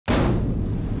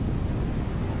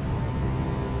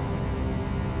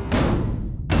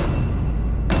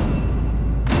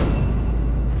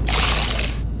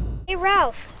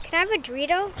Ralph, can I have a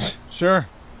Dorito? Sure,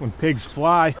 when pigs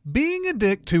fly. Being a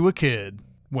dick to a kid.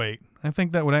 Wait, I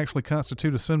think that would actually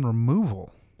constitute a sin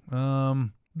removal.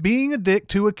 Being a dick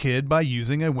to a kid by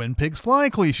using a when pigs fly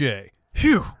cliche.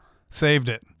 Phew, saved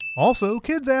it. Also,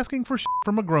 kids asking for shit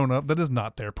from a grown-up that is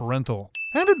not their parental.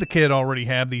 How did the kid already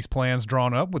have these plans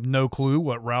drawn up with no clue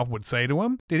what Ralph would say to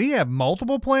him? Did he have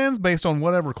multiple plans based on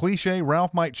whatever cliche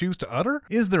Ralph might choose to utter?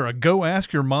 Is there a go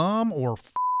ask your mom or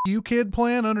f you kid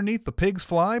plan underneath the pigs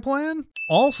fly plan?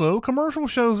 Also, commercial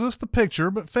shows us the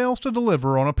picture but fails to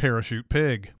deliver on a parachute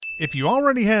pig. If you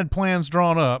already had plans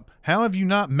drawn up, how have you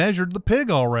not measured the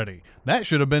pig already? That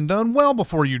should have been done well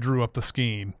before you drew up the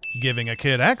scheme, giving a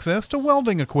kid access to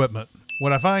welding equipment.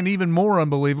 What I find even more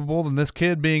unbelievable than this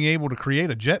kid being able to create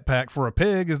a jetpack for a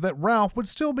pig is that Ralph would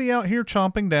still be out here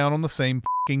chomping down on the same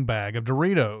f***ing bag of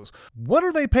Doritos. What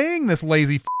are they paying this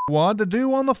lazy f***wad to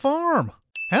do on the farm?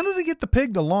 How does he get the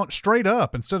pig to launch straight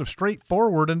up instead of straight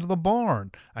forward into the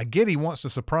barn? I get he wants to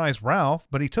surprise Ralph,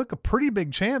 but he took a pretty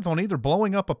big chance on either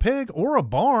blowing up a pig or a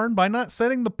barn by not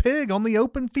setting the pig on the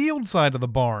open field side of the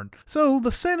barn. So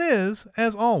the sin is,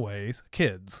 as always,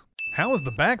 kids. How is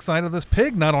the backside of this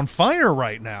pig not on fire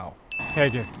right now? Hey,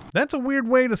 dude. That's a weird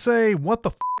way to say, what the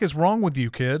f*** is wrong with you,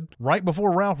 kid? Right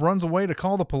before Ralph runs away to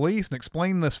call the police and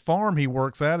explain this farm he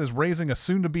works at is raising a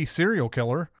soon-to-be serial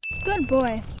killer. Good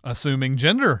boy. Assuming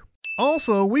gender.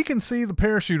 Also, we can see the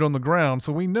parachute on the ground,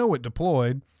 so we know it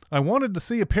deployed. I wanted to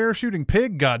see a parachuting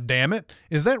pig, goddammit.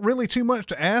 Is that really too much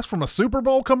to ask from a Super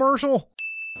Bowl commercial?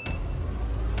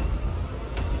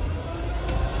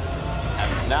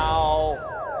 And now,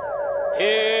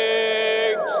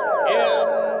 pigs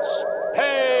in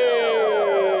space.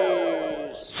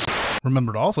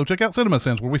 Remember to also check out Cinema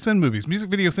Sins, where we send movies, Music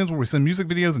Video Sins, where we send music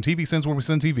videos, and TV Sins, where we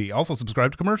send TV. Also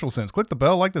subscribe to Commercial Sins. Click the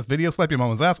bell, like this video, slap your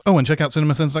mama's ass. Oh, and check out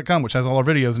cinemasins.com, which has all our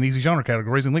videos and easy genre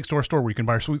categories and links to our store where you can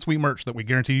buy our sweet, sweet merch that we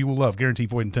guarantee you will love. Guaranteed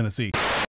void in Tennessee.